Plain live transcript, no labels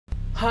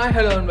Hi,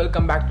 hello and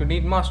welcome back to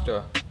NEET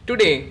Master.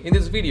 Today in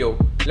this video,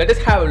 let us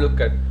have a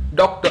look at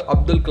Dr.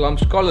 Abdul Kalam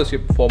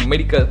Scholarship for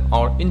medical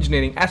or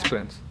engineering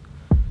aspirants.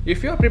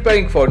 If you are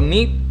preparing for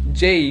NEET,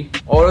 JEE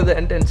or other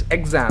entrance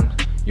exams,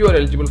 you are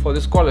eligible for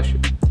this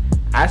scholarship.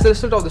 As a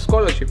result of the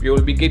scholarship, you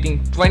will be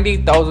getting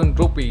 20,000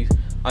 rupees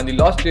and the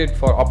last date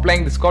for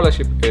applying the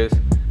scholarship is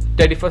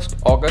 31st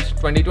August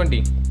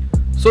 2020.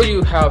 So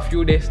you have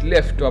few days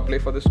left to apply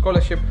for the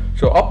scholarship,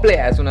 so apply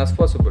as soon as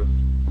possible.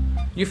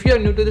 If you are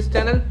new to this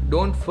channel,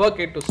 don't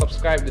forget to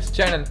subscribe this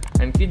channel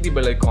and click the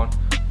bell icon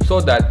so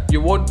that you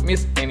won't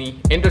miss any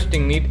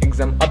interesting NEET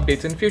exam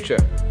updates in future.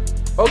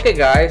 Okay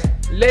guys,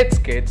 let's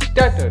get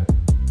started.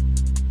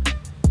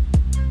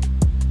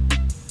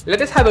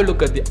 Let us have a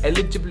look at the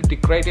eligibility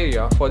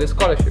criteria for the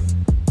scholarship.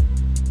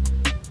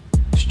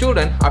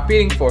 Student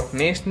appearing for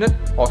national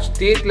or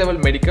state level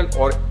medical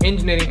or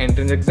engineering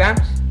entrance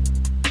exams.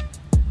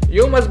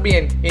 You must be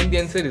an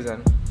Indian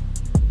citizen.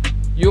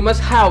 You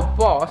must have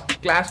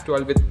passed class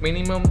 12 with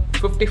minimum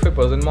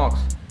 55% marks.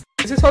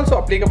 This is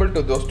also applicable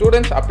to those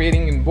students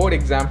appearing in board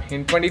exam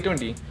in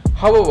 2020.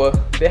 However,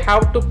 they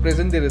have to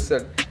present the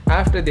result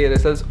after their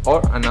results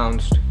are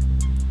announced.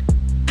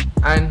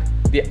 And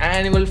the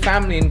annual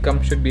family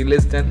income should be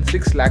less than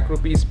 6 lakh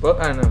rupees per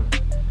annum.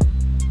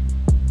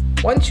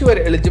 Once you are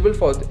eligible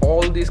for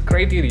all these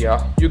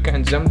criteria, you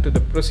can jump to the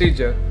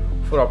procedure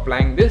for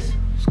applying this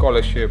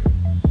scholarship.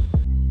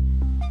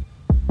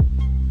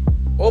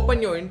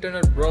 Open your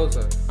internet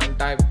browser and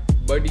type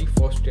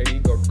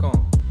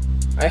𝗵𝗶𝘆study.com.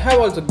 I have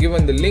also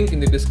given the link in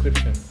the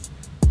description.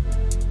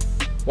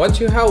 Once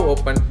you have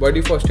opened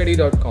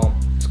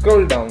𝗵𝗶𝘆study.com,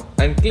 scroll down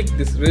and click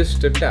this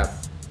register tab.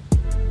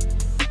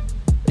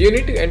 You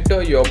need to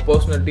enter your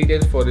personal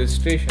details for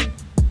registration,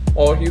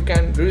 or you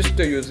can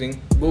register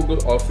using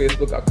Google or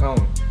Facebook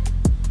account.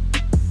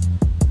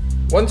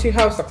 Once you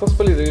have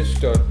successfully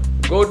registered,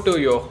 go to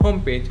your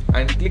home page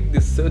and click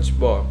the search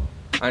bar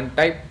and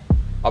type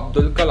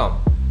Abdul Kalam.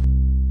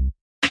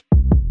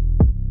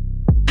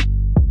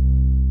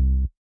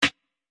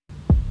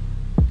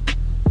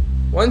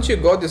 Once you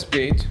got this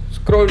page,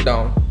 scroll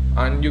down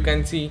and you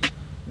can see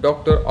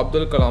Dr.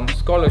 Abdul Kalam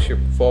Scholarship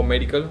for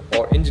medical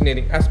or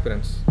engineering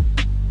aspirants.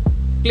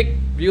 Click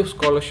View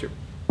Scholarship.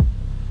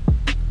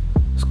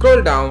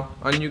 Scroll down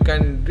and you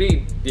can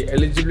read the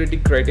eligibility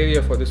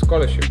criteria for the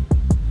scholarship.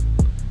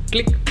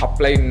 Click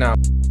Apply Now.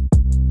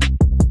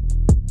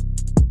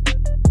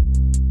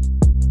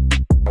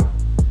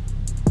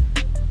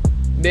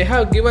 They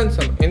have given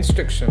some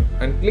instruction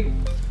and click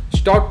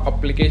Start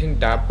Application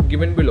tab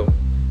given below.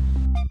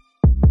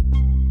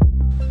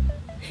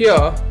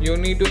 Here you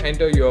need to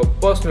enter your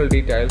personal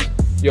details,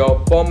 your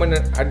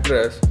permanent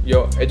address,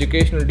 your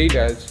educational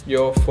details,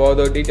 your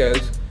further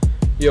details.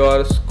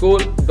 Your school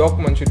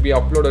document should be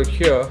uploaded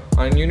here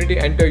and you need to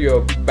enter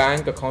your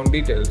bank account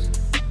details.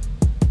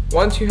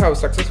 Once you have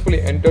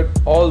successfully entered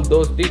all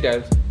those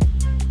details,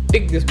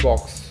 tick this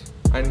box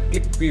and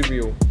click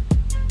Preview.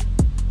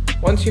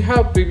 Once you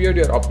have previewed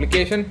your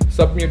application,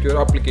 submit your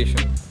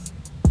application.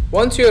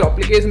 Once your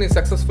application is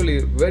successfully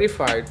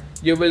verified,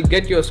 you will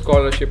get your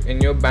scholarship in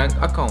your bank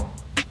account.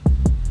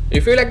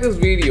 If you like this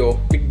video,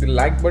 click the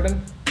like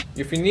button.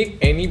 If you need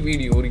any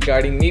video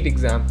regarding NEET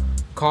exam,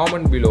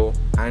 comment below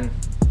and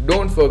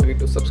don't forget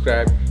to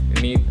subscribe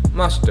NEET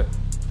Master.